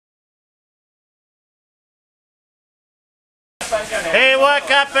Hey, wake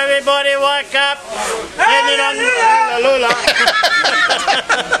up, everybody, wake up. Hallelujah.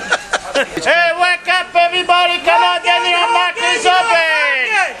 Hey, wake up, everybody, come on, Dandenong Market is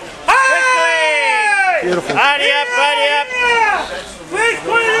open. Quickly. Beautiful. Hurry up, hurry up.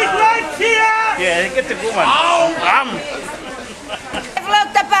 Yeah, get the good one. Look,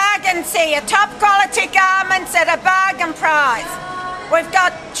 the bargains here. Top quality garments at a bargain price. We've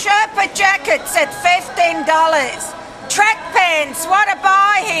got Sherpa jackets at $15. Track pants, what a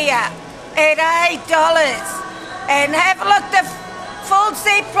buy here, at $8. And have a look, the full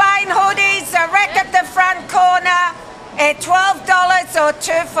seaplane hoodies, a rack at the front corner at $12 or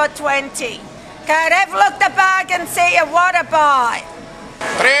 2 for $20. Okay, have a look, the bargains here, what a buy.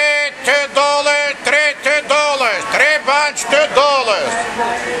 $3 bunch $2. $3 bunch $2.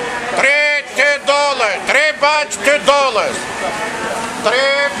 $3 bunch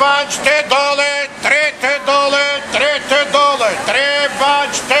 $2. $3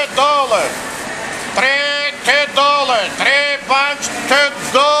 bunch $2. $3 bunch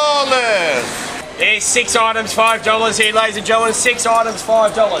 $2. Here's 6 items, $5 here, ladies and gentlemen. 6 items,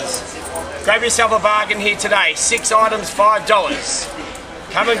 $5. Grab yourself a bargain here today. 6 items, $5.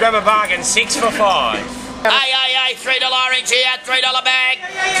 Come and grab a bargain, 6 for $5. Hey, $3 orange here, $3 bag.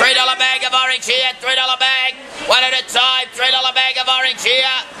 $3 bag of orange here, $3 bag. One at a time, $3 bag of orange here.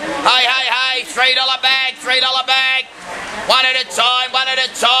 Hey, $3 bag, $3 bag. One at a time,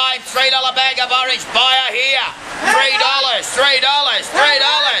 $3 bag of orange. Buyer here, $3, $3, $3.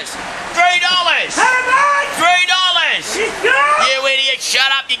 $3. $3. You idiot,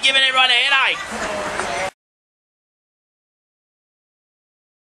 shut up, you're giving everyone a headache.